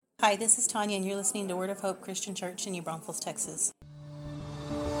Hi, this is Tanya, and you're listening to Word of Hope Christian Church in New Braunfels, Texas.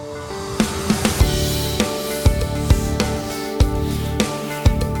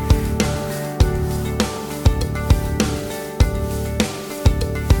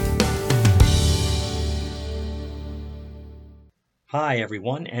 Hi,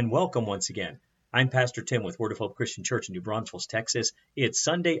 everyone, and welcome once again. I'm Pastor Tim with Word of Hope Christian Church in New Braunfels, Texas. It's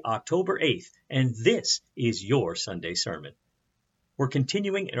Sunday, October 8th, and this is your Sunday sermon. We're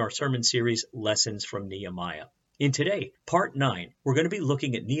continuing in our sermon series, Lessons from Nehemiah. In today, part 9, we're going to be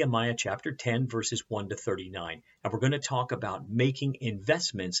looking at Nehemiah chapter 10, verses 1 to 39, and we're going to talk about making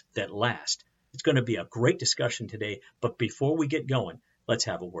investments that last. It's going to be a great discussion today, but before we get going, let's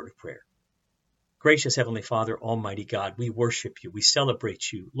have a word of prayer. Gracious Heavenly Father, Almighty God, we worship you. We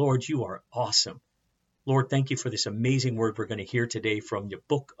celebrate you. Lord, you are awesome. Lord, thank you for this amazing word we're going to hear today from the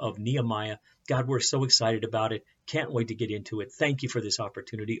book of Nehemiah. God, we're so excited about it. Can't wait to get into it. Thank you for this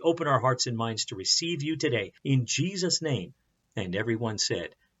opportunity. Open our hearts and minds to receive you today in Jesus' name. And everyone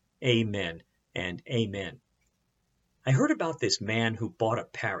said, Amen and Amen. I heard about this man who bought a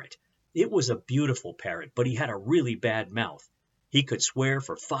parrot. It was a beautiful parrot, but he had a really bad mouth. He could swear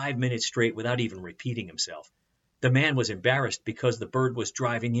for 5 minutes straight without even repeating himself. The man was embarrassed because the bird was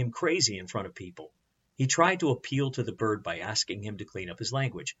driving him crazy in front of people. He tried to appeal to the bird by asking him to clean up his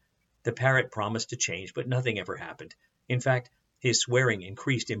language. The parrot promised to change, but nothing ever happened. In fact, his swearing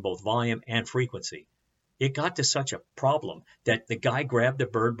increased in both volume and frequency. It got to such a problem that the guy grabbed the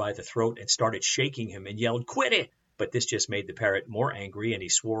bird by the throat and started shaking him and yelled, "Quit it!" But this just made the parrot more angry, and he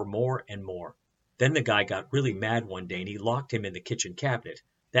swore more and more. Then the guy got really mad one day, and he locked him in the kitchen cabinet.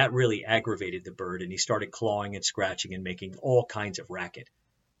 That really aggravated the bird, and he started clawing and scratching and making all kinds of racket.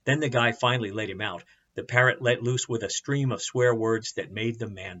 Then the guy finally let him out. The parrot let loose with a stream of swear words that made the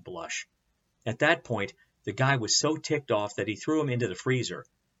man blush. At that point, the guy was so ticked off that he threw him into the freezer.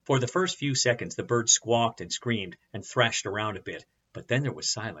 For the first few seconds, the bird squawked and screamed and thrashed around a bit, but then there was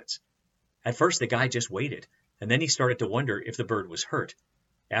silence. At first, the guy just waited, and then he started to wonder if the bird was hurt.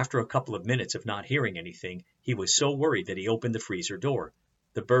 After a couple of minutes of not hearing anything, he was so worried that he opened the freezer door.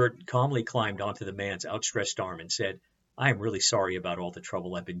 The bird calmly climbed onto the man's outstretched arm and said, "I am really sorry about all the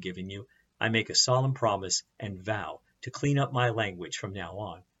trouble I've been giving you. I make a solemn promise and vow to clean up my language from now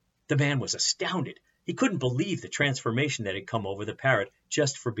on." The man was astounded. He couldn't believe the transformation that had come over the parrot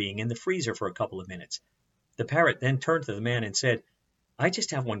just for being in the freezer for a couple of minutes. The parrot then turned to the man and said, "I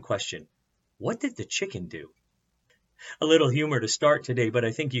just have one question. What did the chicken do?" A little humor to start today, but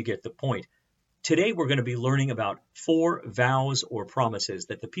I think you get the point. Today we're going to be learning about 4 vows or promises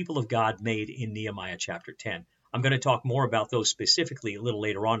that the people of God made in Nehemiah chapter 10. I'm going to talk more about those specifically a little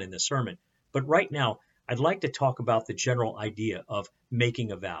later on in the sermon, but right now I'd like to talk about the general idea of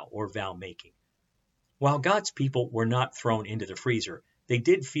making a vow or vow making. While God's people were not thrown into the freezer, they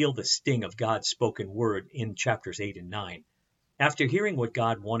did feel the sting of God's spoken word in chapters 8 and 9. After hearing what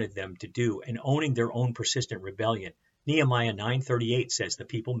God wanted them to do and owning their own persistent rebellion, Nehemiah 9:38 says the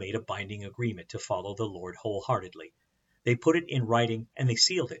people made a binding agreement to follow the Lord wholeheartedly. They put it in writing and they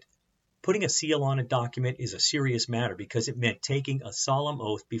sealed it. Putting a seal on a document is a serious matter because it meant taking a solemn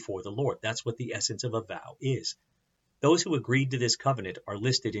oath before the Lord. That's what the essence of a vow is. Those who agreed to this covenant are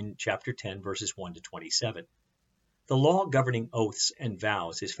listed in chapter 10, verses 1 to 27. The law governing oaths and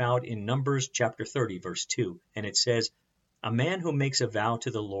vows is found in Numbers chapter 30, verse 2, and it says, "A man who makes a vow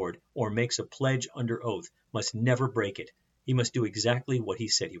to the Lord or makes a pledge under oath must never break it. He must do exactly what he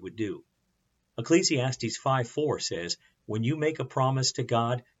said he would do." Ecclesiastes 5:4 says, "When you make a promise to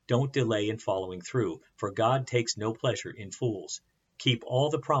God, don't delay in following through, for God takes no pleasure in fools. Keep all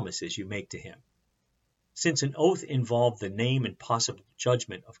the promises you make to him." Since an oath involved the name and possible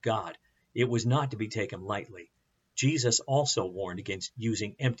judgment of God, it was not to be taken lightly. Jesus also warned against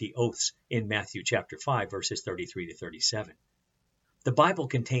using empty oaths in Matthew chapter 5, verses 33 to 37. The Bible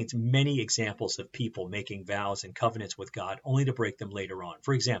contains many examples of people making vows and covenants with God only to break them later on.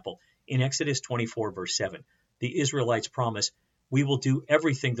 For example, in Exodus 24, verse 7, the Israelites promise, "We will do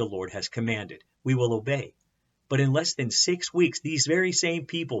everything the Lord has commanded. We will obey." But in less than 6 weeks, these very same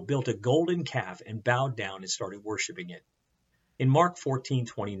people built a golden calf and bowed down and started worshiping it. In Mark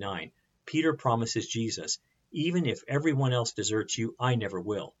 14:29, Peter promises Jesus, "Even if everyone else deserts you, I never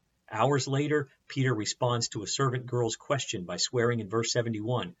will." Hours later, Peter responds to a servant girl's question by swearing in verse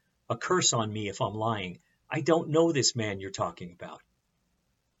 71, "A curse on me if I'm lying. I don't know this man you're talking about."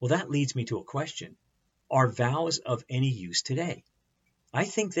 Well, that leads me to a question. Are vows of any use today? I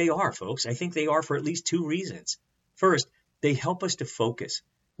think they are, folks. I think they are for at least 2 reasons. First, they help us to focus.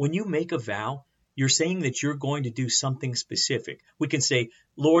 When you make a vow, You're saying that you're going to do something specific. We can say,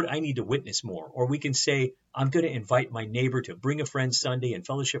 Lord, I need to witness more. Or we can say, I'm going to invite my neighbor to bring a friend Sunday and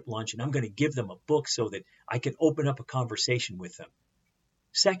fellowship lunch, and I'm going to give them a book so that I can open up a conversation with them.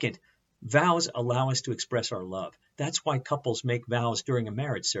 Second, vows allow us to express our love. That's why couples make vows during a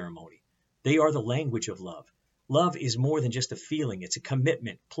marriage ceremony. They are the language of love. Love is more than just a feeling. It's a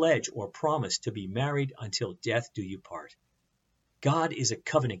commitment, pledge, or promise to be married until death do you part. God is a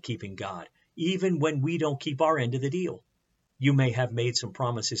covenant-keeping God, even when we don't keep our end of the deal. You may have made some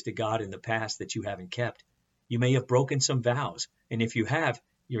promises to God in the past that you haven't kept. You may have broken some vows, and if you have,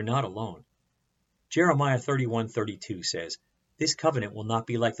 you're not alone. Jeremiah 31:32 says, "This covenant will not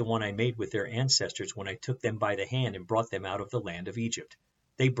be like the one I made with their ancestors when I took them by the hand and brought them out of the land of Egypt.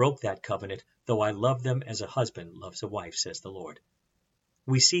 They broke that covenant, though I loved them as a husband loves a wife," says the Lord.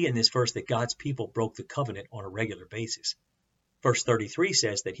 We see in this verse that God's people broke the covenant on a regular basis. Verse 33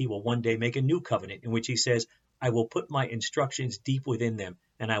 says that he will one day make a new covenant in which he says, "I will put my instructions deep within them,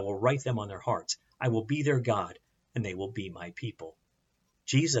 and I will write them on their hearts. I will be their God, and they will be my people."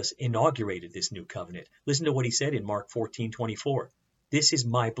 Jesus inaugurated this new covenant. Listen to what he said in Mark 14:24. "This is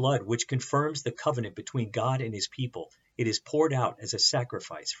my blood, which confirms the covenant between God and his people. It is poured out as a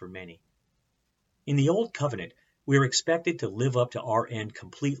sacrifice for many." In the old covenant, we are expected to live up to our end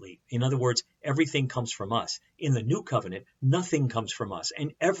completely. In other words, everything comes from us. In the new covenant, nothing comes from us,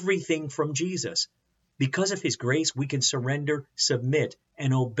 and everything from Jesus. Because of his grace, we can surrender, submit,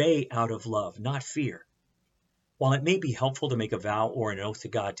 and obey out of love, not fear. While it may be helpful to make a vow or an oath to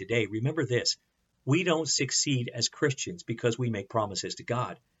God today, remember this: we don't succeed as Christians because we make promises to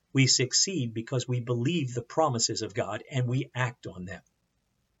God. We succeed because we believe the promises of God and we act on them.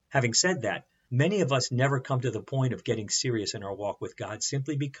 Having said that, many of us never come to the point of getting serious in our walk with God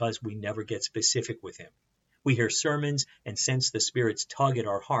simply because we never get specific with him. We hear sermons and sense the Spirit's tug at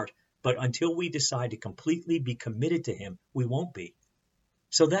our heart, but until we decide to completely be committed to him, we won't be.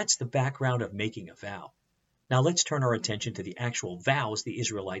 So that's the background of making a vow. Now let's turn our attention to the actual vows the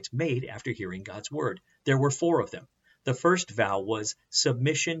Israelites made after hearing God's word. There were 4 of them. The first vow was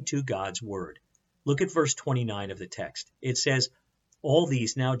submission to God's word. Look at verse 29 of the text. It says, "All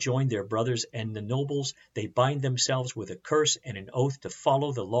these now join their brothers and the nobles. They bind themselves with a curse and an oath to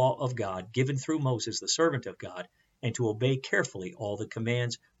follow the law of God given through Moses, the servant of God, and to obey carefully all the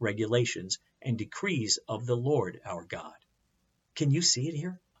commands, regulations, and decrees of the Lord our God." Can you see it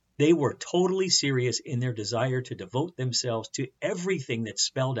here? They were totally serious in their desire to devote themselves to everything that's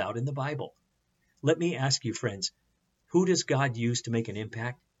spelled out in the Bible. Let me ask you, friends, who does God use to make an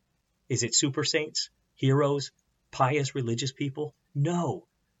impact? Is it super saints, heroes, pious religious people? No.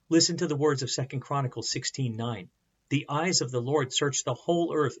 Listen to the words of 2 Chronicles 16:9. "The eyes of the Lord search the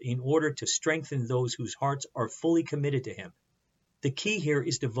whole earth in order to strengthen those whose hearts are fully committed to him." The key here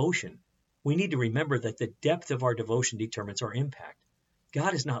is devotion. We need to remember that the depth of our devotion determines our impact.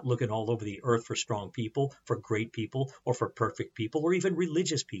 God is not looking all over the earth for strong people, for great people, or for perfect people, or even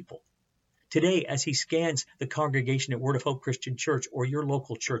religious people. Today, as he scans the congregation at Word of Hope Christian Church or your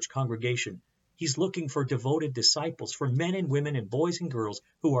local church congregation, he's looking for devoted disciples, for men and women and boys and girls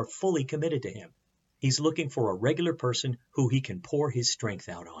who are fully committed to him. He's looking for a regular person who he can pour his strength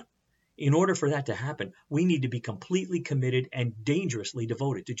out on. In order for that to happen, we need to be completely committed and dangerously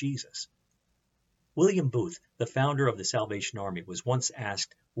devoted to Jesus. William Booth, the founder of the Salvation Army, was once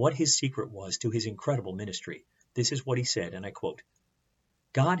asked what his secret was to his incredible ministry. This is what he said, and I quote,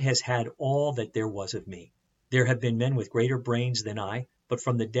 "God has had all that there was of me. There have been men with greater brains than I, but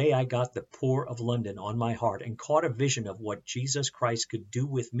from the day I got the poor of London on my heart and caught a vision of what Jesus Christ could do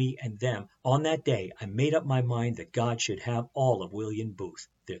with me and them, on that day I made up my mind that God should have all of William Booth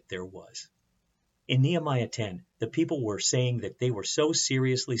that there was." In Nehemiah 10, the people were saying that they were so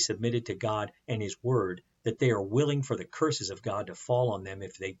seriously submitted to God and his word that they are willing for the curses of God to fall on them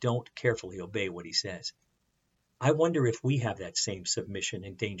if they don't carefully obey what he says. I wonder if we have that same submission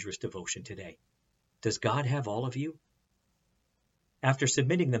and dangerous devotion today. Does God have all of you? After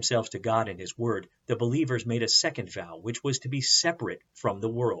submitting themselves to God and his word, the believers made a second vow, which was to be separate from the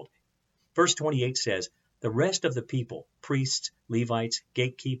world. Verse 28 says, "The rest of the people, priests, Levites,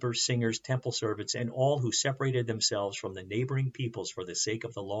 gatekeepers, singers, temple servants, and all who separated themselves from the neighboring peoples for the sake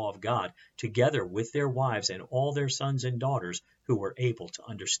of the law of God, together with their wives and all their sons and daughters who were able to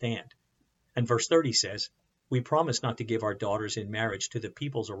understand." And verse 30 says, "We promise not to give our daughters in marriage to the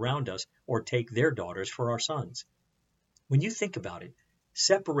peoples around us or take their daughters for our sons." When you think about it,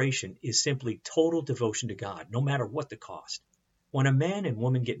 separation is simply total devotion to God, no matter what the cost. When a man and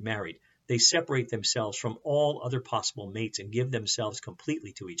woman get married, they separate themselves from all other possible mates and give themselves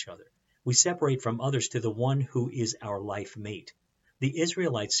completely to each other. We separate from others to the one who is our life mate. The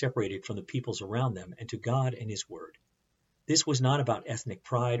Israelites separated from the peoples around them and to God and His Word. This was not about ethnic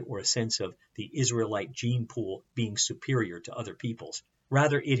pride or a sense of the Israelite gene pool being superior to other peoples.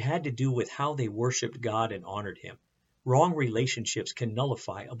 Rather, it had to do with how they worshiped God and honored Him. Wrong relationships can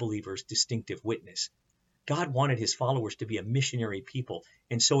nullify a believer's distinctive witness. God wanted His followers to be a missionary people,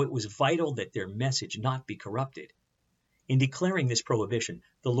 and so it was vital that their message not be corrupted. In declaring this prohibition,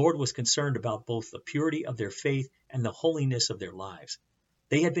 the Lord was concerned about both the purity of their faith and the holiness of their lives.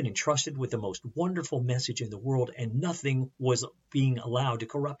 They had been entrusted with the most wonderful message in the world, and nothing was being allowed to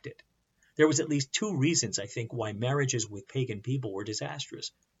corrupt it. There was at least two reasons, I think, why marriages with pagan people were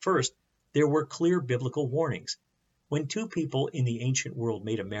disastrous. First, there were clear biblical warnings. When two people in the ancient world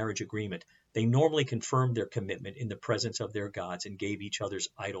made a marriage agreement, they normally confirmed their commitment in the presence of their gods and gave each other's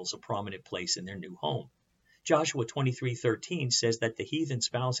idols a prominent place in their new home. Joshua 23:13 says that the heathen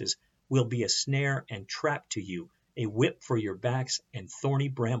spouses will be a snare and trap to you, a whip for your backs and thorny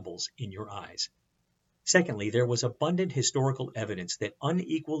brambles in your eyes. Secondly, there was abundant historical evidence that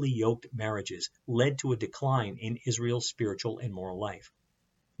unequally yoked marriages led to a decline in Israel's spiritual and moral life.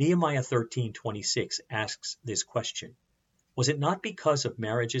 Nehemiah 13:26 asks this question: Was it not because of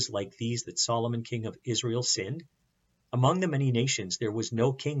marriages like these that Solomon, king of Israel, sinned? Among the many nations there was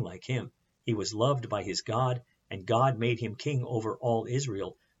no king like him. He was loved by his God, and God made him king over all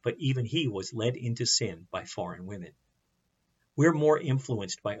Israel, but even he was led into sin by foreign women. We're more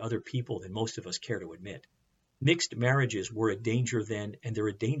influenced by other people than most of us care to admit. Mixed marriages were a danger then, and they're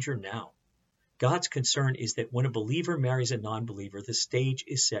a danger now. God's concern is that when a believer marries a non-believer, the stage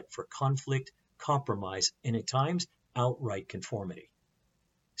is set for conflict, compromise, and at times, outright conformity.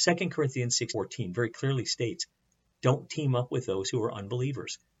 2 Corinthians 6:14 very clearly states, "Don't team up with those who are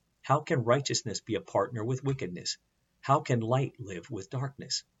unbelievers. How can righteousness be a partner with wickedness? How can light live with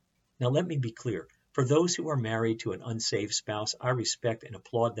darkness?" Now let me be clear. For those who are married to an unsaved spouse, I respect and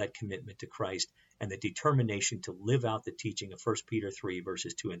applaud that commitment to Christ and the determination to live out the teaching of 1 Peter 3,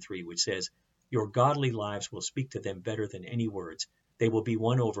 verses 2 and 3, which says, "Your godly lives will speak to them better than any words. They will be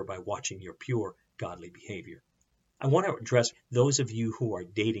won over by watching your pure, godly behavior." I want to address those of you who are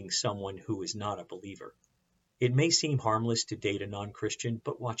dating someone who is not a believer. It may seem harmless to date a non-Christian,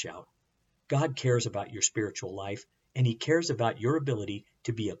 but watch out. God cares about your spiritual life, and He cares about your ability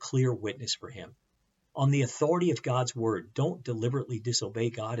to be a clear witness for Him. On the authority of God's word, don't deliberately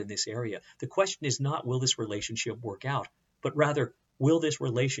disobey God in this area. The question is not, will this relationship work out, but rather, will this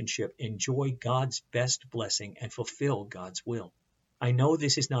relationship enjoy God's best blessing and fulfill God's will? I know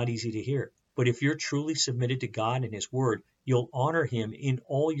this is not easy to hear, but if you're truly submitted to God and His word, you'll honor Him in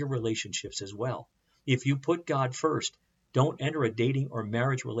all your relationships as well. If you put God first, don't enter a dating or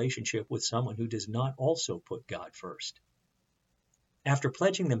marriage relationship with someone who does not also put God first. After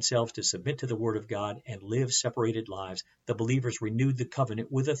pledging themselves to submit to the Word of God and live separated lives, the believers renewed the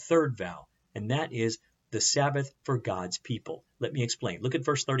covenant with a third vow, and that is the Sabbath for God's people. Let me explain. Look at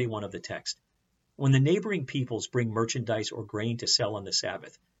verse 31 of the text. When the neighboring peoples bring merchandise or grain to sell on the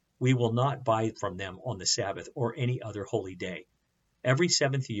Sabbath, we will not buy from them on the Sabbath or any other holy day. Every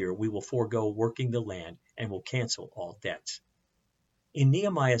seventh year we will forego working the land and will cancel all debts. In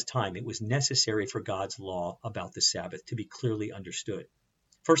Nehemiah's time, it was necessary for God's law about the Sabbath to be clearly understood.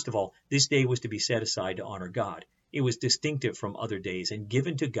 First of all, this day was to be set aside to honor God. It was distinctive from other days and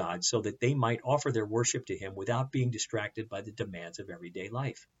given to God so that they might offer their worship to Him without being distracted by the demands of everyday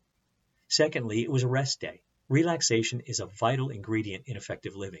life. Secondly, it was a rest day. Relaxation is a vital ingredient in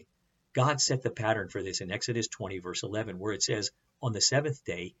effective living. God set the pattern for this in Exodus 20, verse 11, where it says, "On the seventh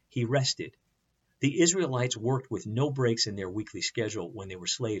day He rested." The Israelites worked with no breaks in their weekly schedule when they were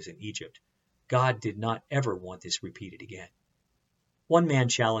slaves in Egypt. God did not ever want this repeated again. One man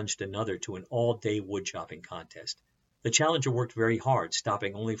challenged another to an all-day wood chopping contest. The challenger worked very hard,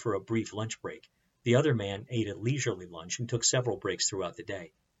 stopping only for a brief lunch break. The other man ate a leisurely lunch and took several breaks throughout the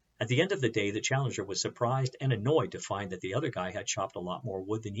day. At the end of the day, the challenger was surprised and annoyed to find that the other guy had chopped a lot more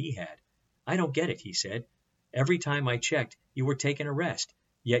wood than he had. "I don't get it," he said. "Every time I checked, you were taking a rest.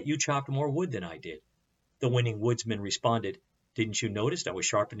 Yet you chopped more wood than I did." The winning woodsman responded, "Didn't you notice I was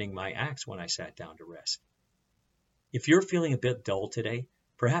sharpening my axe when I sat down to rest?" If you're feeling a bit dull today,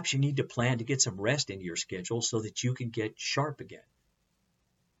 perhaps you need to plan to get some rest into your schedule so that you can get sharp again.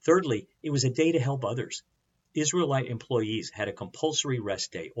 Thirdly, it was a day to help others. Israelite employees had a compulsory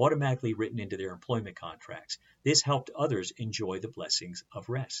rest day automatically written into their employment contracts. This helped others enjoy the blessings of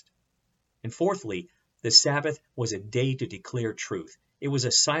rest. And fourthly, the Sabbath was a day to declare truth. It was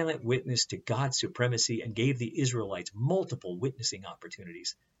a silent witness to God's supremacy and gave the Israelites multiple witnessing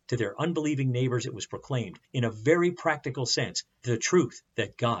opportunities. To their unbelieving neighbors, it was proclaimed, in a very practical sense, the truth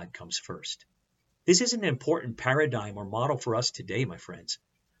that God comes first. This is an important paradigm or model for us today, my friends.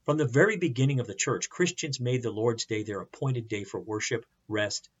 From the very beginning of the church, Christians made the Lord's Day their appointed day for worship,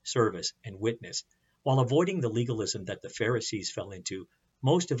 rest, service, and witness. While avoiding the legalism that the Pharisees fell into,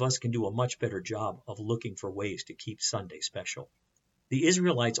 most of us can do a much better job of looking for ways to keep Sunday special. The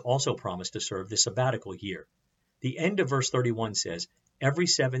Israelites also promised to serve the sabbatical year. The end of verse 31 says, "Every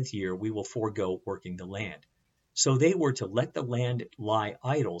seventh year we will forego working the land." So they were to let the land lie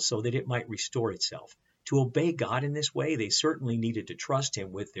idle so that it might restore itself. To obey God in this way, they certainly needed to trust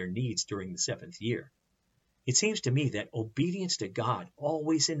Him with their needs during the seventh year. It seems to me that obedience to God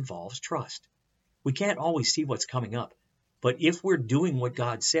always involves trust. We can't always see what's coming up, but if we're doing what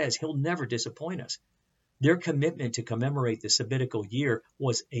God says, He'll never disappoint us. Their commitment to commemorate the sabbatical year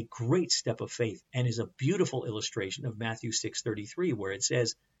was a great step of faith and is a beautiful illustration of Matthew 6:33, where it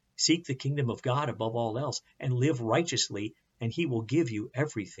says, "Seek the kingdom of God above all else and live righteously, and He will give you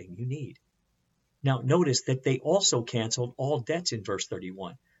everything you need." Now, notice that they also canceled all debts in verse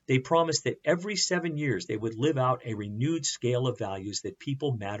 31. They promised that every 7 years they would live out a renewed scale of values that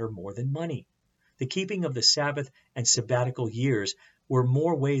people matter more than money. The keeping of the Sabbath and sabbatical years were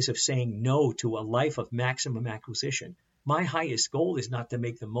more ways of saying no to a life of maximum acquisition. My highest goal is not to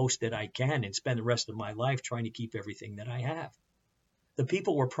make the most that I can and spend the rest of my life trying to keep everything that I have. The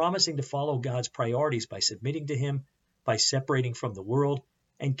people were promising to follow God's priorities by submitting to Him, by separating from the world,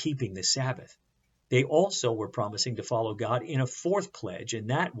 and keeping the Sabbath. They also were promising to follow God in a fourth pledge, and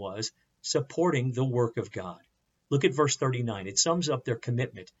that was supporting the work of God. Look at verse 39. It sums up their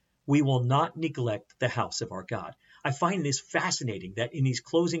commitment. "We will not neglect the house of our God." I find this fascinating that in these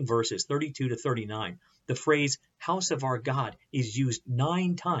closing verses, 32 to 39, the phrase "house of our God" is used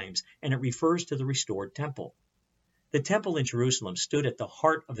 9 times, and it refers to the restored temple. The temple in Jerusalem stood at the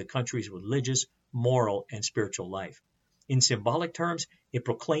heart of the country's religious, moral, and spiritual life. In symbolic terms, it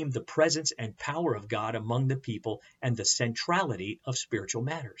proclaimed the presence and power of God among the people and the centrality of spiritual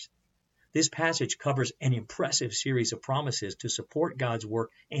matters. This passage covers an impressive series of promises to support God's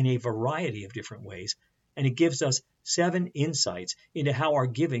work in a variety of different ways, and it gives us 7 insights into how our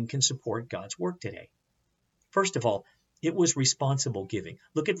giving can support God's work today. First of all, it was responsible giving.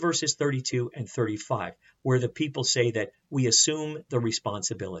 Look at verses 32 and 35, where the people say that we assume the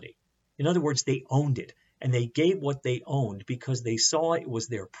responsibility. In other words, they owned it, and they gave what they owned because they saw it was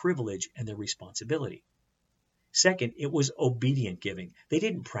their privilege and their responsibility. Second, it was obedient giving. They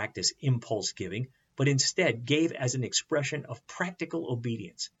didn't practice impulse giving, but instead gave as an expression of practical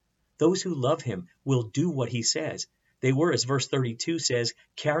obedience. Those who love Him will do what He says. They were, as verse 32 says,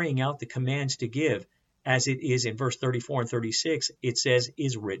 carrying out the commands to give, as it is in verse 34 and 36, it says,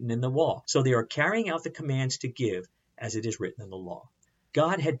 is written in the law. So they are carrying out the commands to give as it is written in the law.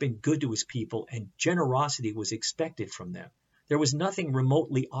 God had been good to His people, and generosity was expected from them. There was nothing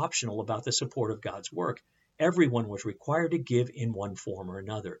remotely optional about the support of God's work. Everyone was required to give in one form or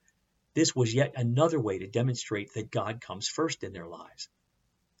another. This was yet another way to demonstrate that God comes first in their lives.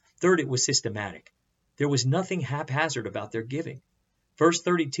 Third, it was systematic. There was nothing haphazard about their giving. Verse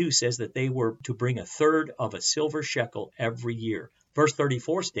 32 says that they were to bring 1/3 of a silver shekel every year. Verse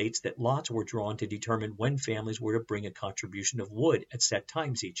 34 states that lots were drawn to determine when families were to bring a contribution of wood at set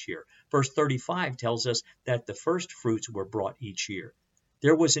times each year. Verse 35 tells us that the first fruits were brought each year.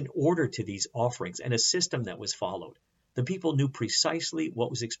 There was an order to these offerings and a system that was followed. The people knew precisely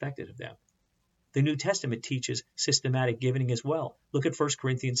what was expected of them. The New Testament teaches systematic giving as well. Look at 1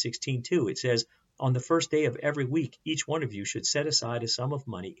 Corinthians 16:2. It says, "On the first day of every week, each one of you should set aside a sum of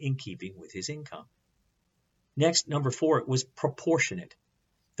money in keeping with his income." Next, number 4, it was proportionate.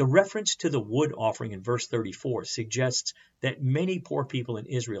 The reference to the wood offering in verse 34 suggests that many poor people in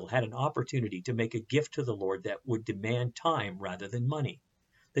Israel had an opportunity to make a gift to the Lord that would demand time rather than money.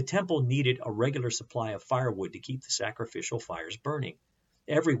 The temple needed a regular supply of firewood to keep the sacrificial fires burning.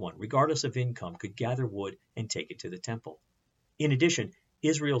 Everyone, regardless of income, could gather wood and take it to the temple. In addition,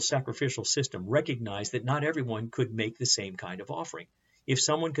 Israel's sacrificial system recognized that not everyone could make the same kind of offering. If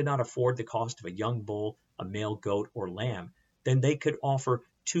someone could not afford the cost of a young bull, a male goat, or lamb, then they could offer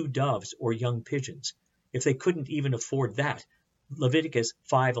 2 doves or young pigeons. If they couldn't even afford that, Leviticus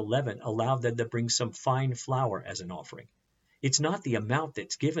 5:11 allowed them to bring some fine flour as an offering. It's not the amount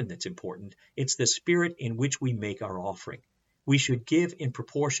that's given that's important, it's the spirit in which we make our offering. We should give in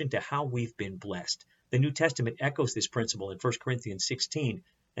proportion to how we've been blessed. The New Testament echoes this principle in 1 Corinthians 16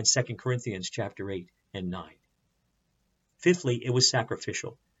 and 2 Corinthians chapter 8 and 9. Fifthly, it was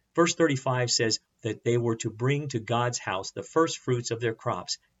sacrificial. Verse 35 says that they were to bring to God's house the first fruits of their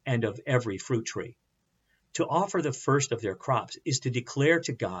crops and of every fruit tree. To offer the first of their crops is to declare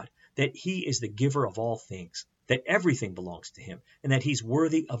to God that He is the giver of all things, that everything belongs to him, and that he's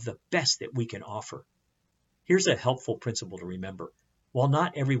worthy of the best that we can offer. Here's a helpful principle to remember. While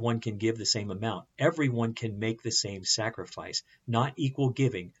not everyone can give the same amount, everyone can make the same sacrifice, not equal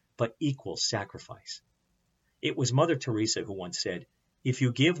giving, but equal sacrifice. It was Mother Teresa who once said, "If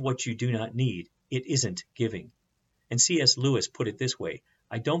you give what you do not need, it isn't giving." And C.S. Lewis put it this way,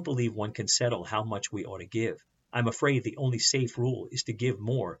 "I don't believe one can settle how much we ought to give. I'm afraid the only safe rule is to give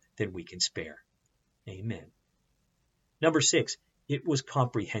more than we can spare." Amen. Number 6, it was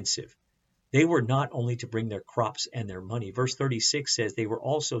comprehensive. They were not only to bring their crops and their money. Verse 36 says they were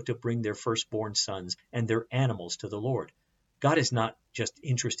also to bring their firstborn sons and their animals to the Lord. God is not just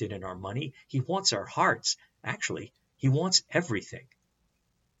interested in our money. He wants our hearts. Actually, he wants everything.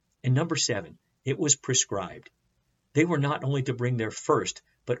 And number 7, it was prescribed. They were not only to bring their first,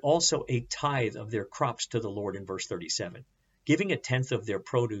 but also a tithe of their crops to the Lord in verse 37. Giving a tenth of their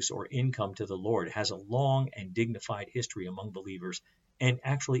produce or income to the Lord has a long and dignified history among believers, and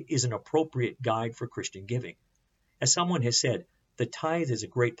actually is an appropriate guide for Christian giving. As someone has said, the tithe is a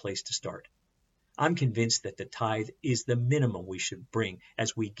great place to start. I'm convinced that the tithe is the minimum we should bring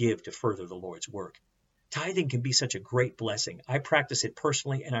as we give to further the Lord's work. Tithing can be such a great blessing. I practice it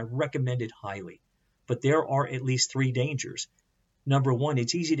personally, and I recommend it highly. But there are at least 3 dangers. Number 1,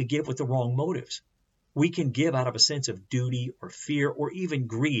 it's easy to give with the wrong motives. We can give out of a sense of duty or fear or even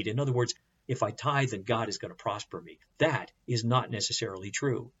greed. In other words, if I tithe, then God is going to prosper me. That is not necessarily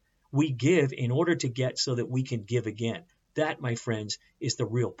true. We give in order to get so that we can give again. That, my friends, is the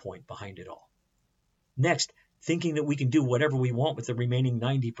real point behind it all. Next, thinking that we can do whatever we want with the remaining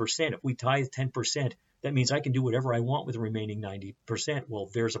 90%. If we tithe 10%, that means I can do whatever I want with the remaining 90%. Well,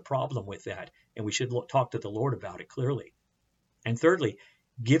 there's a problem with that, and we should talk to the Lord about it clearly. And thirdly,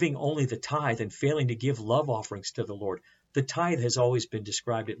 giving only the tithe and failing to give love offerings to the Lord. The tithe has always been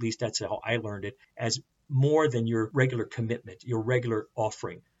described, at least that's how I learned it, as more than your regular commitment, your regular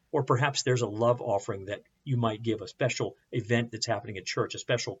offering. Or perhaps there's a love offering that you might give, a special event that's happening at church, a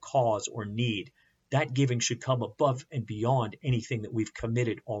special cause or need. That giving should come above and beyond anything that we've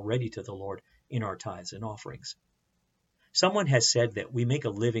committed already to the Lord in our tithes and offerings. Someone has said that we make a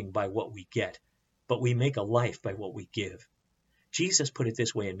living by what we get, but we make a life by what we give. Jesus put it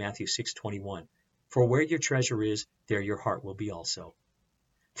this way in Matthew 6:21, "For where your treasure is, there your heart will be also."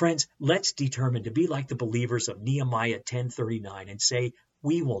 Friends, let's determine to be like the believers of Nehemiah 10:39 and say,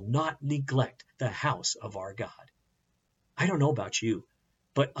 we will not neglect the house of our God. I don't know about you,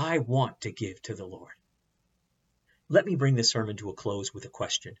 but I want to give to the Lord. Let me bring this sermon to a close with a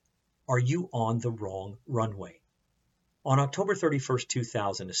question. Are you on the wrong runway? On October 31st,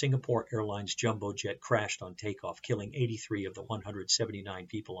 2000, a Singapore Airlines jumbo jet crashed on takeoff, killing 83 of the 179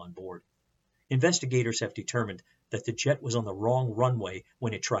 people on board. Investigators have determined that the jet was on the wrong runway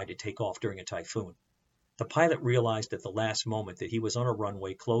when it tried to take off during a typhoon. The pilot realized at the last moment that he was on a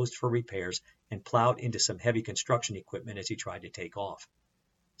runway closed for repairs and plowed into some heavy construction equipment as he tried to take off.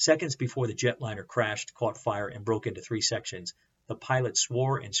 Seconds before the jetliner crashed, caught fire, and broke into 3 sections, the pilot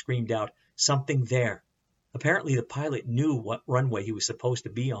swore and screamed out, "Something there!" Apparently, the pilot knew what runway he was supposed to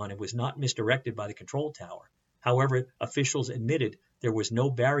be on and was not misdirected by the control tower. However, officials admitted there was no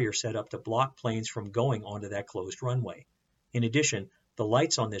barrier set up to block planes from going onto that closed runway. In addition, the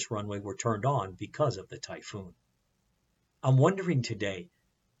lights on this runway were turned on because of the typhoon. I'm wondering today,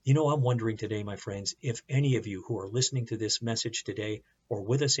 my friends, if any of you who are listening to this message today or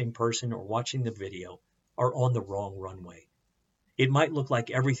with us in person or watching the video are on the wrong runway. It might look like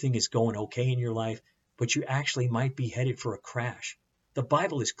everything is going okay in your life, but you actually might be headed for a crash. The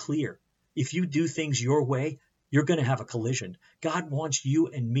Bible is clear. If you do things your way, you're going to have a collision. God wants you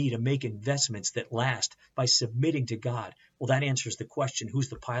and me to make investments that last by submitting to God. Well, that answers the question, who's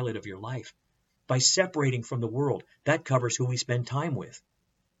the pilot of your life? By separating from the world, that covers who we spend time with.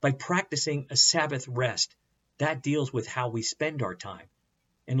 By practicing a Sabbath rest, that deals with how we spend our time.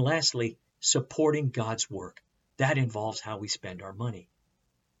 And lastly, supporting God's work. That involves how we spend our money.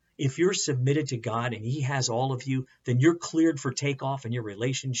 If you're submitted to God and He has all of you, then you're cleared for takeoff in your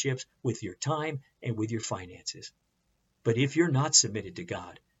relationships with your time and with your finances. But if you're not submitted to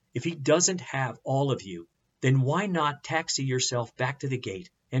God, if He doesn't have all of you, then why not taxi yourself back to the gate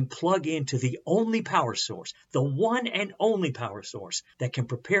and plug into the only power source, the one and only power source that can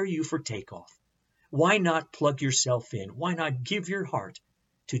prepare you for takeoff? Why not plug yourself in? Why not give your heart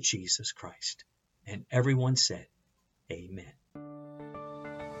to Jesus Christ? And everyone said, Amen.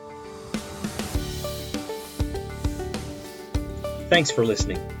 Thanks for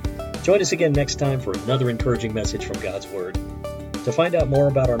listening. Join us again next time for another encouraging message from God's Word. To find out more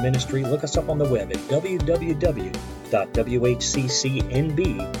about our ministry, look us up on the web at www.whccnb.org.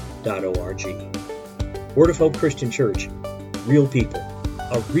 Word of Hope Christian Church, real people,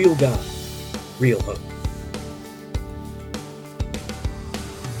 a real God, real hope.